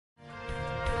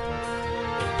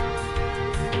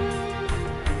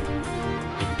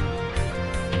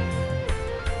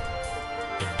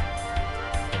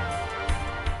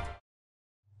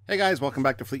Hey guys, welcome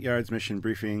back to Fleetyards Mission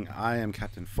Briefing. I am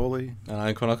Captain Foley. And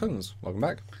I'm Connor Coons. Welcome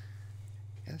back.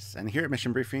 Yes, and here at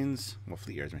Mission Briefings, well,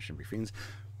 Fleetyards Mission Briefings,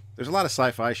 there's a lot of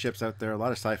sci-fi ships out there, a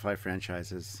lot of sci-fi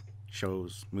franchises,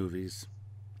 shows, movies,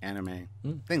 anime,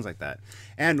 things like that.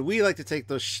 And we like to take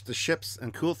those the ships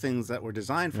and cool things that were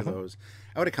designed for those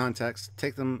out of context,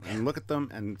 take them and look at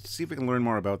them and see if we can learn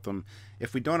more about them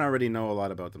if we don't already know a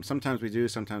lot about them. Sometimes we do,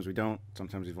 sometimes we don't.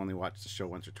 Sometimes we've only watched the show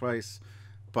once or twice.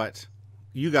 But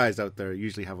you guys out there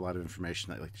usually have a lot of information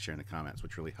that you like to share in the comments,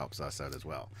 which really helps us out as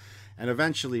well. And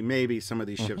eventually, maybe some of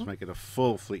these ships might get a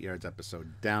full Fleetyards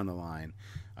episode down the line,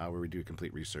 where we do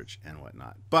complete research and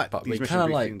whatnot. But we kind of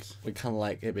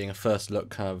like it being a first look,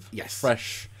 kind of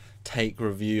fresh take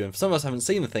review. And some of us haven't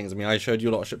seen the things. I mean, I showed you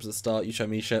a lot of ships at the start. You showed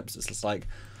me ships. It's just like,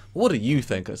 what do you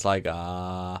think? It's like,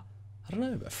 I don't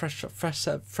know, but fresh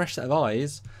set of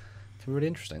eyes can be really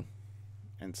interesting.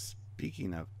 And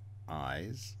speaking of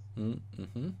eyes.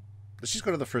 Let's just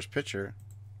go to the first picture.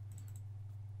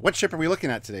 What ship are we looking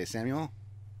at today, Samuel?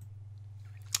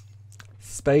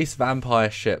 Space vampire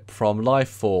ship from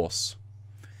LifeForce.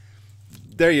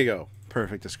 There you go.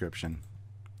 Perfect description.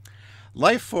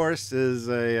 LifeForce is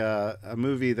a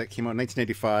movie that came out in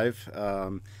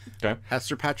 1985. Has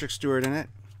Sir Patrick Stewart in it,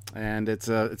 and it's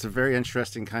a very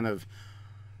interesting kind of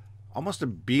almost a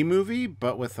B movie,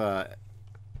 but with like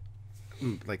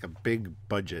a big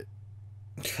budget.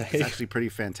 Okay. It's actually pretty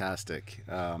fantastic.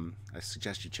 I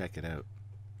suggest you check it out.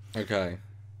 Okay.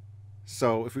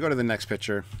 So if we go to the next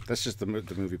picture, that's just the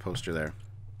movie poster there.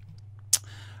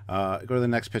 Go to the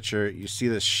next picture. You see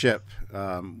this ship.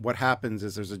 What happens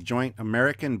is there's a joint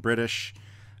American-British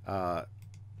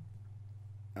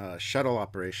shuttle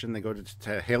operation. They go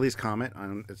to Halley's Comet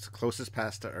on its closest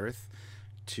path to Earth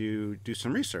to do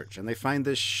some research, and they find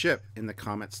this ship in the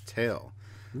comet's tail.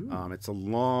 It's a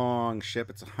long ship.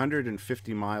 It's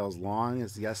 150 miles long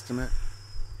is the estimate.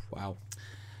 Wow.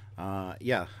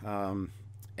 Yeah.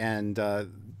 And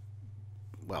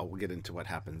well, we'll get into what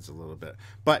happens a little bit.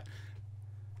 But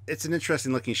it's an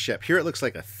interesting looking ship. Here it looks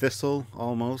like a thistle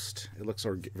almost. It looks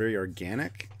very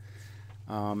organic.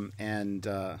 Or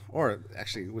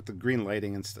actually with the green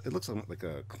lighting and stuff, it looks like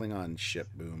a Klingon ship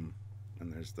boom.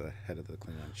 And there's the head of the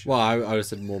Klingon ship. Well, I would have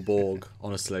said more Borg,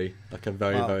 honestly. Like a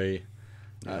very...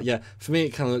 yeah, for me it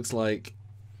kind of looks like,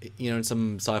 you know, in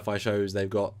some sci-fi shows they've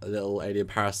got little alien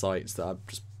parasites that are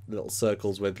just little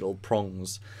circles with little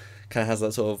prongs. Kind of has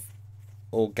that sort of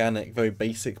organic, very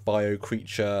basic bio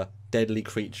creature, deadly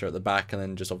creature at the back, and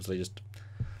then just obviously just,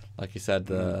 like you said,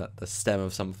 the stem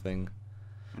of something.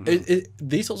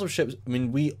 These sorts of ships, I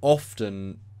mean, we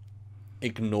often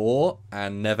ignore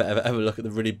and never ever look at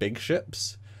the really big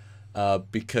ships.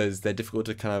 Because they're difficult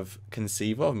to kind of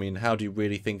conceive of. I mean, how do you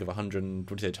really think of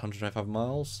 125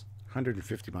 miles?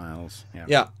 150 miles. Yeah.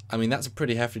 Yeah, I mean, that's a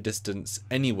pretty hefty distance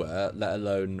anywhere, let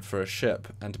alone for a ship.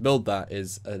 And to build that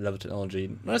is a level of technology.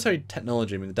 Not necessarily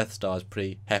technology. I mean, the Death Star is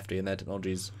pretty hefty, and their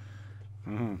technologies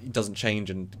it doesn't change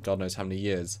in God knows how many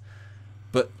years.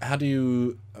 But how do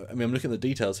you... I mean, I'm looking at the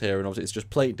details here, and obviously it's just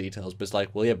plate details, but it's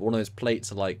like, well, yeah, but one of those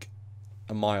plates are like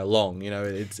a mile long. You know,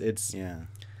 it's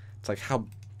like how...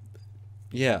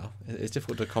 Yeah, it's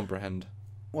difficult to comprehend.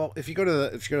 Well, if you go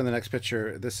to the next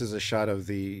picture, this is a shot of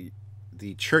the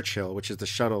Churchill, which is the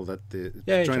shuttle that the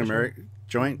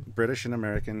joint British and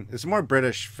American. It's more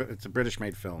British. It's a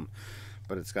British-made film,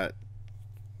 but it's got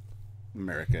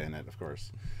America in it, of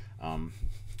course.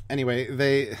 Anyway,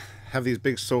 they have these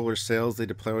big solar sails they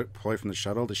deploy from the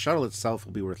shuttle. The shuttle itself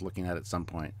will be worth looking at some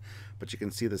point, but you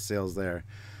can see the sails there,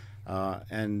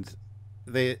 and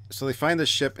they find the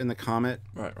ship in the Comet.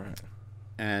 Right.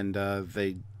 And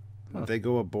they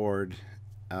go aboard.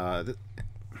 I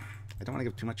don't want to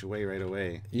give too much away right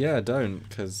away. Yeah, don't,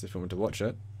 because if you want to watch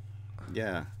it.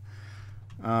 Yeah.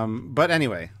 But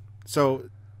anyway, so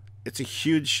it's a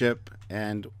huge ship,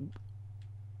 and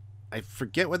I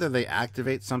forget whether they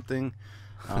activate something.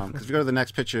 Because if you go to the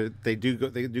next picture, they do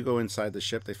go inside the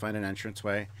ship. They find an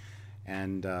entranceway,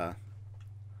 and I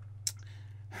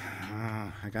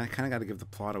kind of got to give the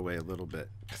plot away a little bit.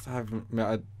 I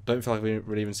don't feel like we've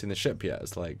really even seen the ship yet.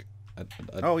 It's like...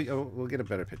 we'll get a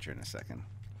better picture in a second.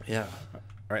 Yeah. All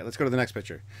right, let's go to the next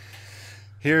picture.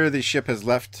 Here, the ship has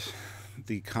left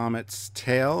the comet's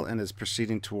tail and is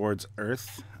proceeding towards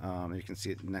Earth. You can see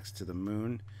it next to the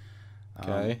moon.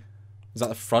 Okay. Is that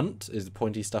the front? Is the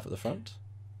pointy stuff at the front?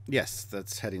 Yes,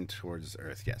 that's heading towards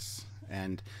Earth, yes.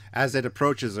 And as it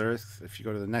approaches Earth, if you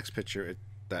go to the next picture,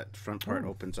 that front part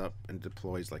opens up and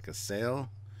deploys like a sail.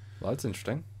 Well, that's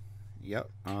interesting.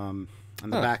 Yep. On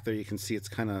the back there, you can see it's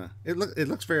kind of... It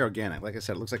looks very organic. Like I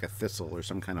said, it looks like a thistle or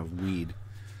some kind of weed.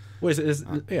 Well,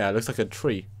 yeah, it looks like a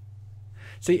tree.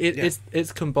 See,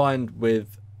 it's combined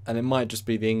with, and it might just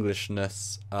be the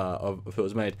Englishness of if it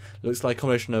was made. It looks like a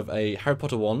combination of a Harry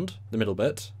Potter wand, the middle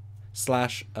bit,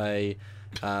 slash a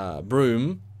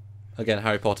broom, again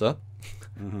Harry Potter,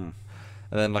 and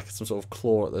then like some sort of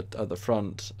claw at the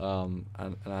front, and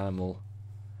an animal.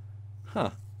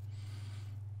 Huh.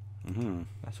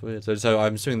 That's weird. So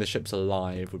I'm assuming the ship's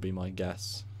alive would be my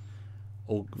guess.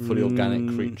 Or fully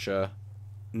organic creature.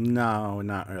 No,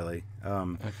 not really.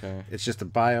 Okay. It's just a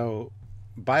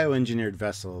bioengineered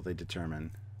vessel, they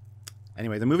determine.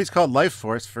 Anyway, the movie's called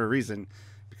LifeForce for a reason,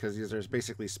 because there's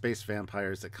basically space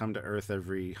vampires that come to Earth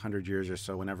every 100 years or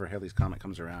so. Whenever Halley's Comet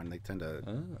comes around, they tend to,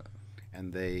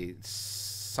 and they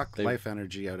suck life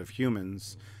energy out of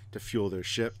humans to fuel their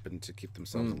ship and to keep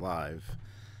themselves alive.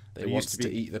 They want to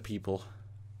eat the people.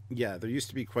 Yeah, there used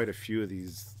to be quite a few of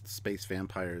these space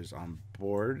vampires on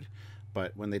board,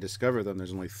 but when they discover them,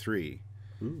 there's only 3.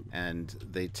 Ooh. And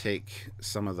they take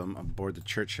some of them aboard the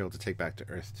Churchill to take back to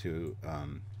Earth to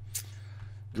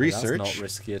research. That's not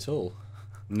risky at all.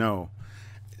 No.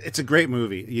 It's a great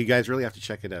movie. You guys really have to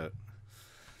check it out.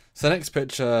 So next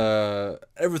picture,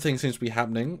 everything seems to be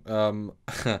happening.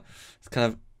 It's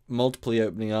kind of multiply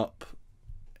opening up.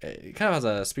 It kind of has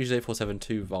a Species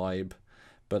 8472 vibe,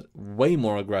 but way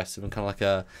more aggressive and kind of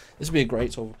like this would be a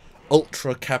great sort of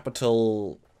ultra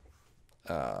capital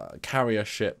carrier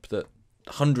ship that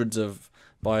hundreds of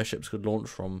bioships could launch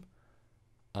from.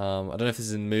 I don't know if this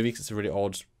is in the movie because it's a really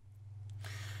odd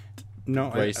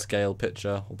grayscale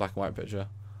picture or black and white picture.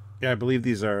 Yeah, I believe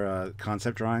these are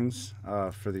concept drawings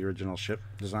for the original ship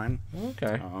design.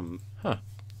 Okay.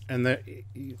 And it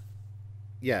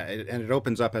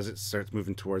opens up as it starts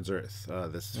moving towards Earth.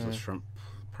 This front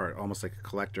part, almost like a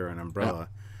collector, an umbrella,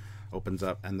 opens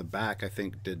up, and the back I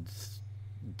think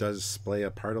does splay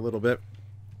apart a little bit.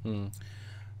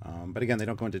 But again, they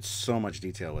don't go into so much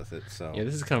detail with it. So yeah,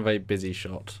 this is kind of a busy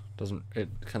shot. Doesn't it?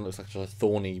 Kind of looks like just a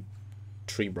thorny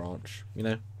tree branch, you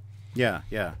know? Yeah.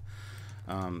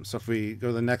 So if we go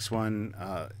to the next one,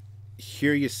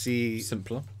 here you see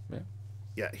simpler.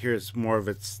 Yeah, here's more of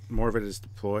it is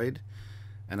deployed,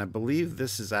 and I believe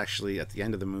this is actually at the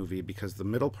end of the movie because the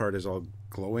middle part is all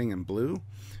glowing and blue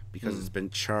because it's been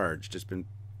charged. It's been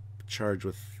charged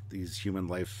with these human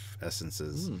life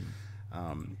essences.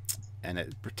 And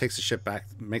it takes the ship back,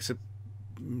 makes it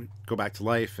go back to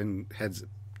life, and heads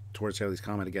towards Halley's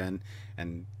Comet again,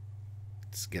 and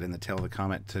it's getting the tail of the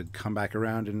comet to come back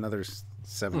around in another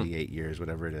 78 years,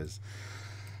 whatever it is.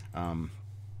 And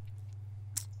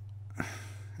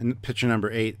picture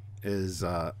number 8 is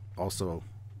also,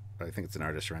 I think it's an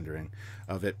artist rendering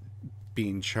of it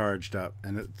being charged up,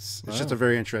 and it's just a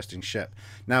very interesting ship.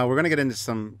 Now we're going to get into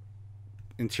some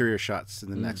interior shots in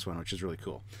the next one, which is really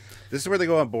cool. This is where they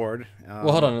go on board.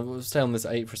 Well, hold on. We'll stay on this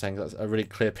 8 for a second. That's a really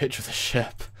clear picture of the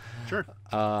ship. Sure.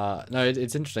 No,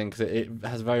 it's interesting because it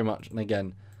has very much, and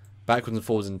again, backwards and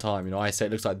forwards in time. You know, I say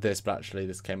it looks like this, but actually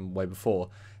this came way before.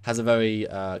 Has a very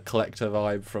collector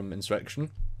vibe from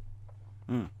Insurrection.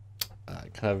 Kind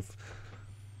of.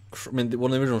 I mean,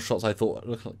 one of the original shots I thought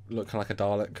looked kind of like a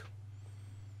Dalek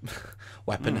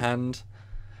weapon hand.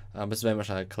 But it's very much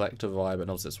like a collector vibe,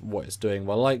 and obviously it's what it's doing.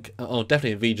 Well,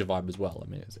 definitely a Vija vibe as well. I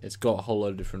mean, it's got a whole load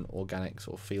of different organic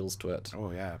sort of feels to it.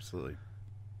 Oh yeah, absolutely.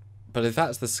 But if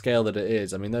that's the scale that it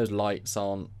is, I mean, those lights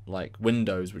aren't like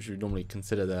windows, which you would normally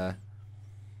consider they're,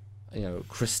 you know,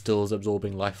 crystals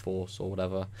absorbing life force or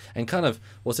whatever. And kind of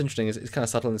what's interesting is it's kind of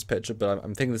subtle in this picture, but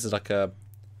I'm thinking this is like a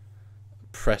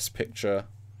press picture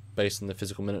based on the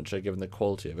physical miniature, given the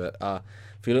quality of it.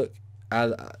 If you look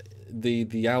at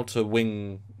the outer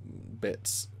wing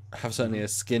bits have certainly a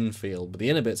skin feel, but the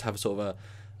inner bits have sort of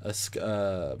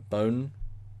a bone,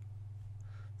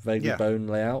 vaguely bone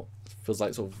layout. It feels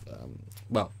like sort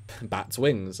of bat's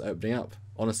wings opening up,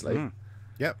 honestly.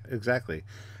 Yep, exactly.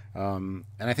 And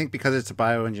I think because it's a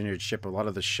bioengineered ship, a lot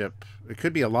of the ship, it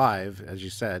could be alive, as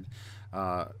you said,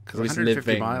 because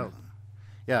 150 miles.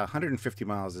 Yeah, 150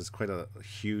 miles is quite a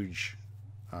huge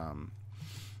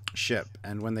ship,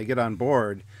 and when they get on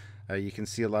board, you can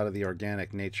see a lot of the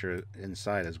organic nature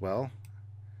inside as well.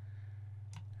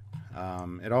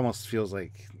 It almost feels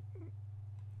like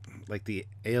the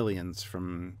aliens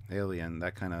from Alien,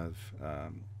 that kind of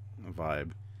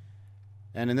vibe.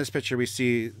 And in this picture, we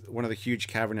see one of the huge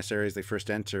cavernous areas they first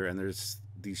enter, and there's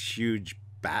these huge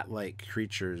bat-like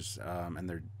creatures, and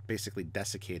they're basically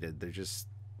desiccated. They're just,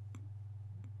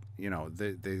 you know,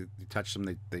 they touch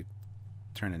them, they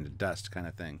turn into dust, kind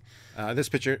of thing. This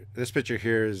picture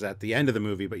here is at the end of the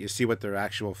movie, but you see what their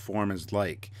actual form is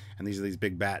like, and these are these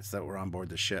big bats that were on board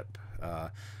the ship.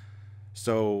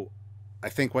 So I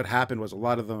think what happened was a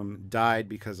lot of them died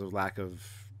because of lack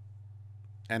of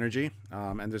energy,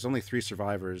 and there's only 3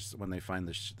 survivors when they find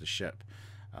the ship,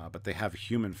 but they have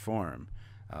human form.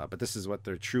 But this is what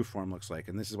their true form looks like,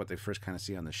 and this is what they first kind of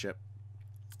see on the ship.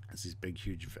 It's these big,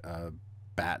 huge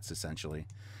bats, essentially.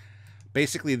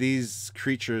 Basically, these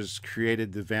creatures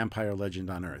created the vampire legend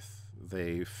on Earth.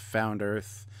 They found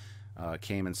Earth,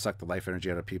 came and sucked the life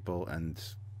energy out of people, and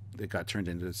it got turned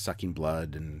into sucking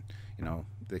blood, and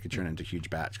they could turn into huge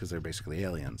bats because they're basically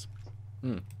aliens.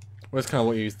 Well, it's kind of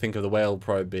what you think of the whale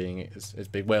probe being. It's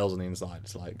big whales on the inside.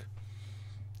 It's like,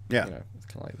 yeah, it's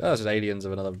kind of like that's just aliens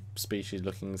of another species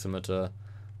looking similar to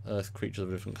Earth creatures of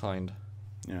a different kind.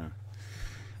 Yeah.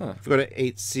 Huh. If we go to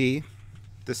 8C,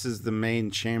 this is the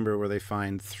main chamber where they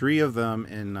find 3 of them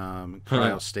in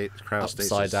cryostasis.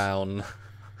 Upside down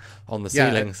on the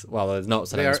ceilings. Well, there's not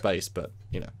upside down in space, but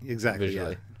exactly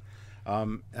visually.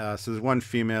 Yeah. So there's 1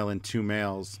 female and 2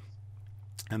 males,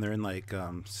 and they're in like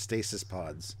stasis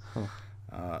pods.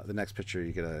 Huh. The next picture,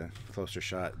 you get a closer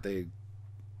shot. They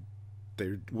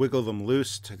wiggle them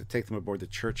loose to take them aboard the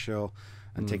Churchill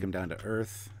and take them down to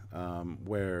Earth,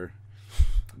 where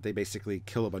they basically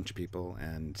kill a bunch of people,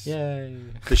 and yay.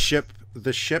 The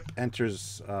ship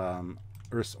enters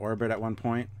Earth's orbit at one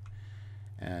point,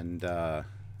 and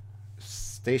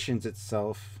stations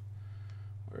itself.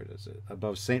 Where is it?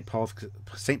 Above St.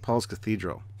 Paul's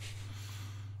Cathedral.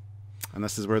 And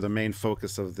this is where the main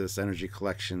focus of this energy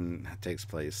collection takes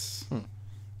place.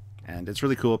 And it's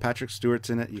really cool. Patrick Stewart's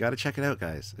in it. You got to check it out,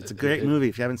 guys. It's a great movie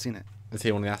if you haven't seen it. Is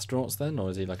he one of the astronauts then, or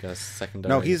is he like a secondary?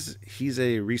 No, he's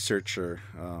a researcher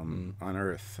on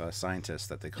Earth, a scientist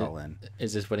that they call in.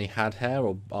 Is this when he had hair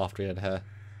or after he had hair?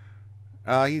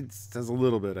 He has a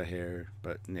little bit of hair,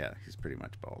 but yeah, he's pretty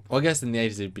much bald. Well, I guess in the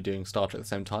 80s he'd be doing Star Trek at the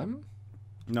same time.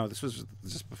 No, this was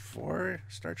just before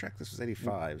Star Trek. This was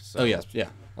 85. So. Oh, yes, yeah.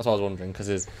 That's what I was wondering, because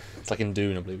it's like in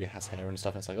Dune, I believe he has hair and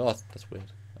stuff. And it's like, oh, that's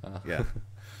weird. Yeah.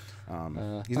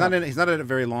 He's not in it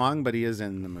very long, but he is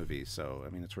in the movie. So, I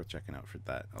mean, it's worth checking out for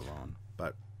that alone.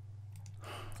 But,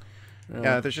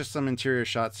 yeah, there's just some interior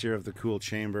shots here of the cool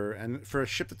chamber. And for a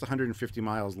ship that's 150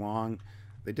 miles long,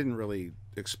 they didn't really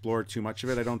explore too much of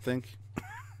it, I don't think.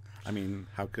 I mean,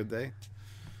 how could they?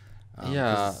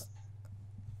 Yeah.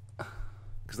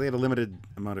 Because they had a limited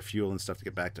amount of fuel and stuff to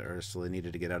get back to Earth, so they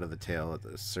needed to get out of the tail at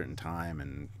a certain time.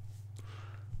 And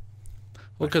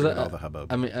well, because all the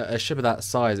hubbub. I mean, a ship of that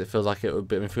size, it feels like it would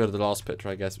be. I mean, if we go to the last picture,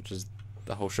 I guess, which is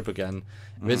the whole ship again.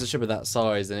 If it's a ship of that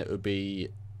size, then it would be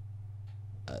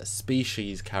a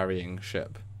species carrying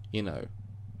ship.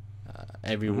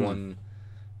 Everyone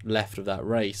left of that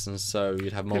race, and so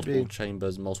you'd have multiple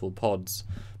chambers, multiple pods.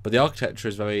 But the architecture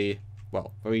is very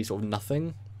sort of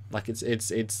nothing. Like it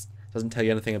doesn't tell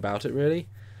you anything about it really.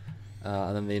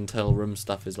 And then the internal room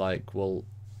stuff is like, well,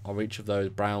 are each of those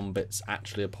brown bits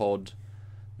actually a pod?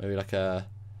 Maybe like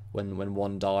when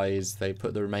one dies, they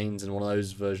put the remains in one of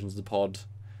those versions of the pod,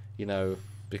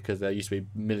 because there used to be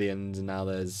millions and now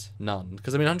there's none.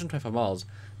 Because I mean, 125 miles,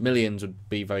 millions would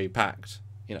be very packed,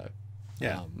 Yeah.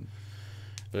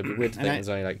 But it'd be weird to think there's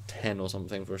only like 10 or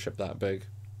something for a ship that big.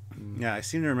 Yeah, I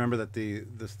seem to remember that the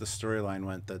storyline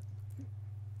went that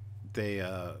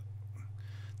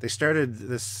they started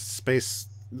this space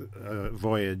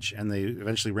voyage, and they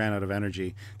eventually ran out of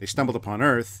energy. They stumbled upon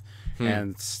Earth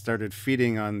and started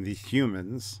feeding on the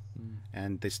humans,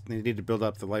 and they needed to build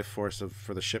up the life force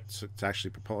for the ship to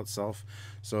actually propel itself.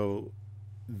 So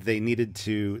they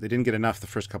didn't get enough the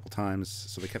first couple times,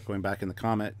 so they kept going back in the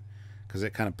Comet because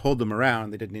it kind of pulled them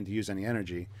around. They didn't need to use any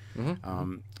energy.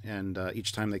 And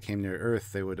each time they came near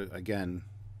Earth, they would again,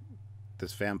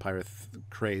 this vampire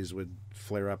craze would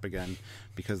flare up again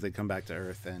because they'd come back to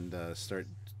Earth and start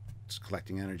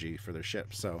collecting energy for their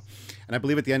ship. So, and I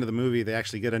believe at the end of the movie they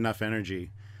actually get enough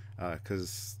energy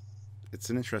because it's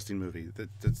an interesting movie.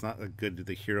 It's not a good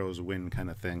the heroes win kind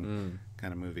of thing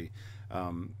kind of movie.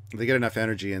 They get enough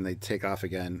energy and they take off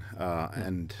again,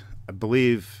 and I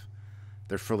believe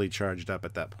they're fully charged up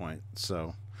at that point.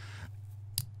 So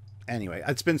anyway,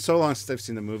 it's been so long since I've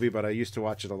seen the movie, but I used to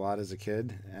watch it a lot as a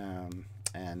kid,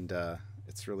 and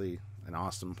it's really an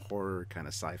awesome horror kind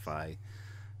of sci-fi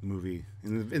movie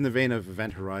in the vein of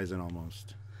Event Horizon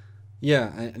almost.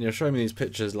 Yeah, and you're showing me these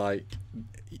pictures, like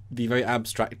the very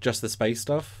abstract, just the space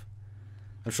stuff.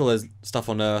 I'm sure there's stuff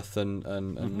on Earth and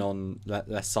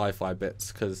less sci-fi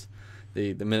bits, because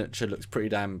the miniature looks pretty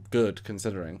damn good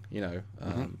considering,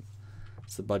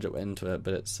 it's the budget went into it,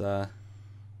 but it's a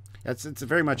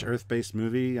very much Earth-based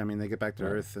movie. I mean, they get back to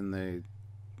Earth, and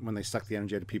when they suck the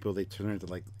energy out of people, they turn into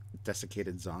like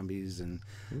desiccated zombies, and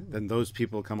then those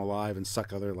people come alive and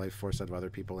suck other life force out of other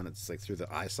people, and it's like through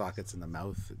the eye sockets in the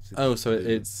mouth. So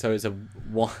it's a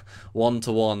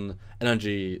one-to-one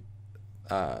energy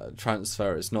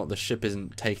transfer. It's not the ship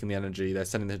isn't taking the energy; they're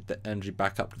sending the energy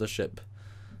back up to the ship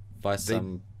by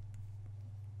some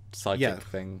psychic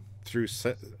thing through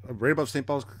right above St.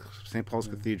 Paul's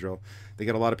Cathedral. They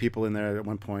get a lot of people in there at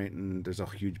one point, and there's a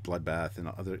huge bloodbath, and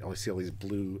I see all these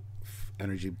blue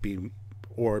energy beam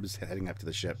orbs heading up to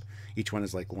the ship. Each one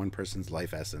is like one person's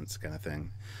life essence, kind of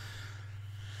thing.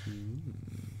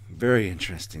 Very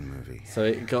interesting movie. So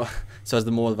as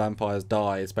the more the vampires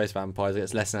die, space vampires, it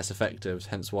gets less and less effective.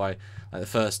 Hence why, like the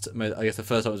first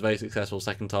time was very successful.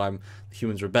 Second time, the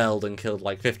humans rebelled and killed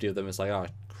like 50 of them. It's like, oh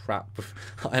crap,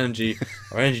 our energy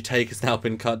take has now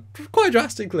been cut quite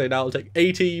drastically. Now it'll take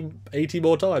 80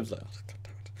 more times. Like, oh, God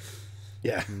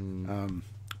damn it. Yeah.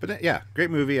 But yeah,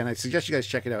 great movie, and I suggest you guys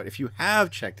check it out. If you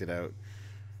have checked it out,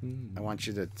 I want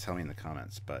you to tell me in the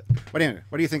comments. But anyway,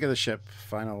 what do you think of the ship?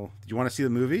 Do you want to see the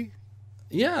movie?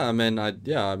 Yeah, I mean,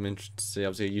 I'm interested to see.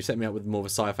 Obviously, you set me up with more of a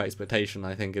sci-fi expectation.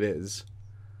 I think it is.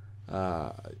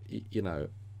 You know,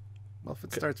 well, if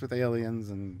it starts with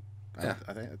aliens, and I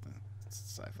think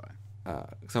it's sci-fi.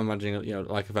 Because I'm imagining, you know,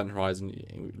 like Event Horizon,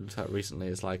 we looked at recently.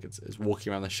 It's like it's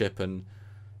walking around the ship and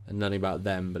learning about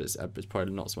them, but it's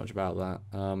probably not so much about that.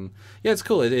 Yeah, it's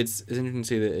cool. It's interesting to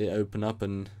see that it open up,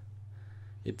 and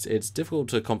it's difficult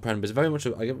to comprehend, but it's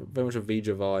I get very much a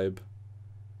Vija vibe.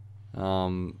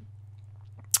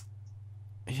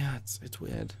 Yeah, it's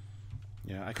weird.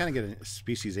 Yeah, I kind of get a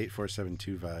Species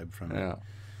 8472 vibe from it.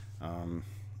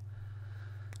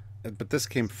 But this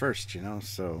came first, you know,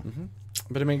 so. Mm-hmm.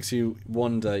 But it makes you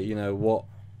wonder, you know,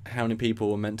 how many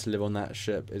people were meant to live on that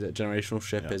ship? Is it a generational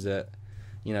ship? Yeah. Is it,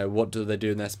 you know, what do they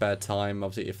do in their spare time?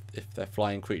 Obviously, if they're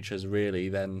flying creatures, really,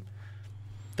 then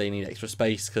they need extra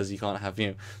space, because you can't have, you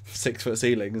know, 6-foot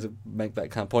ceilings and make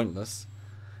that kind of pointless.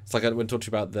 It's like when I talked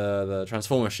about the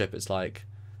Transformer ship. It's like,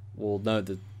 well, no,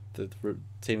 the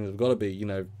ceilings have got to be, you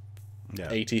know,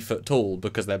 80-foot tall,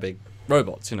 because they're big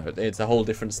robots. You know, it's a whole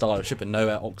different style of ship, and no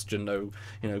oxygen, no,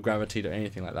 you know, gravity, or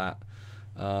anything like that.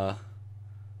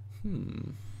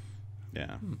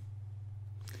 Yeah.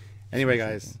 Anyway,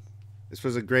 guys, this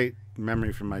was a great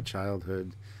memory from my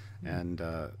childhood, and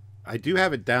I do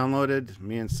have it downloaded.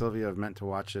 Me and Sylvia have meant to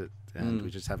watch it, and we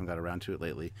just haven't got around to it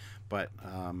lately. But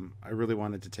I really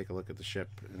wanted to take a look at the ship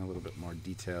in a little bit more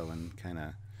detail, and kind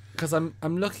of, because I'm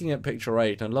looking at picture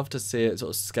 8, and I'd love to see it sort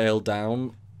of scaled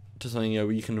down to something, you know,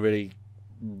 you can really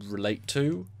relate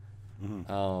to,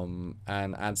 and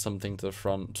add something to the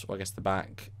front, or I guess the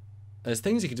back. There's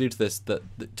things you could do to this that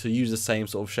to use the same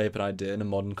sort of shape and idea in a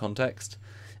modern context.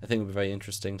 I think would be very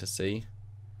interesting to see.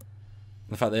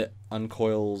 The fact that it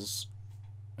uncoils,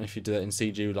 if you do it in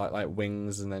CG, like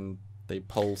wings, and then they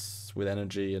pulse with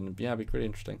energy, and yeah, it'd be pretty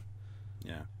interesting.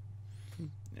 Yeah.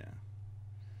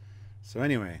 So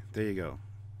anyway, there you go.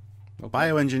 Okay.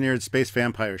 Bioengineered space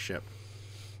vampire ship.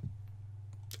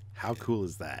 How cool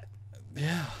is that?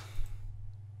 Yeah.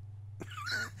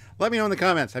 Let me know in the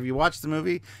comments. Have you watched the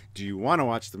movie? Do you want to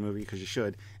watch the movie? Because you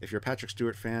should. If you're a Patrick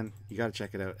Stewart fan, you got to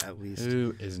check it out at least.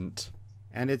 Who isn't?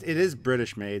 And it is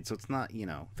British made, so it's not, you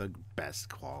know, the best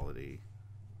quality.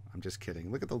 I'm just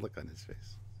kidding. Look at the look on his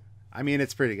face. I mean,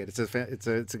 it's pretty good. It's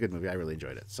a good movie. I really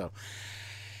enjoyed it. So,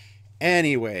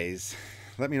 anyways,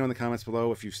 let me know in the comments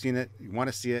below if you've seen it, you want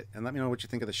to see it, and let me know what you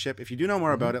think of the ship. If you do know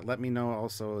more about it, let me know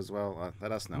also as well.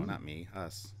 Let us know, not me,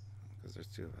 us, because there's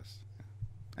 2 of us.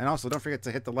 And also, don't forget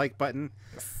to hit the like button,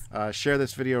 share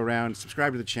this video around,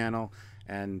 subscribe to the channel,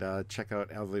 and check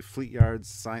out all the Fleetyards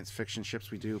science fiction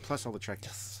ships we do, plus all the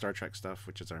Star Trek stuff,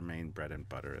 which is our main bread and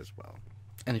butter as well.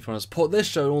 And if you want to support this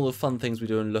show and all the fun things we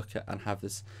do and look at and have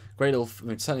this great little, I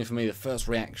mean, certainly for me, the first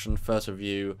reaction, first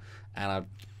review, and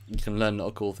you can learn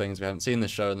little cool things we haven't seen in the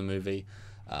show and the movie,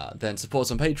 then support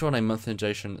us on Patreon, a monthly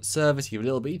donation service. You give a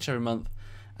little bit each every month,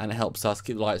 and it helps us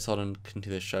keep the lights on and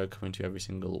continue this show coming to you every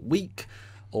single week.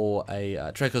 Or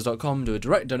Trekyards.com, do a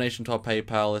direct donation to our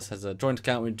PayPal. This has a joint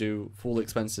account. We do for all the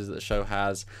expenses that the show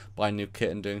has, buying new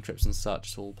kit and doing trips and such.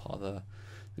 It's all part of the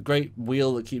great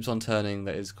wheel that keeps on turning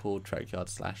that is called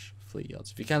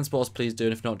Trekyards/Fleetyards. If you can support us, please do,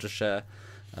 and if not, just share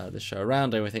this show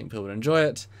around, and we think people would enjoy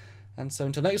it. And so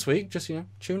until next week, just, you know,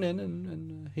 tune in,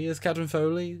 and here's Captain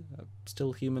Foley,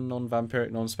 still human,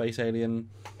 non-vampiric, non-space alien.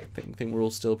 I think we're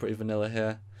all still pretty vanilla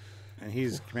here. And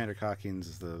he's Commander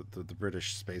Cockings, the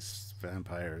British space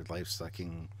vampire,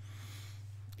 life-sucking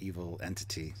evil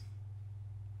entity,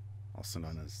 also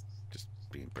known as just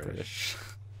being British.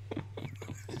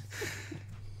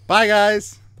 Bye,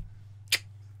 guys.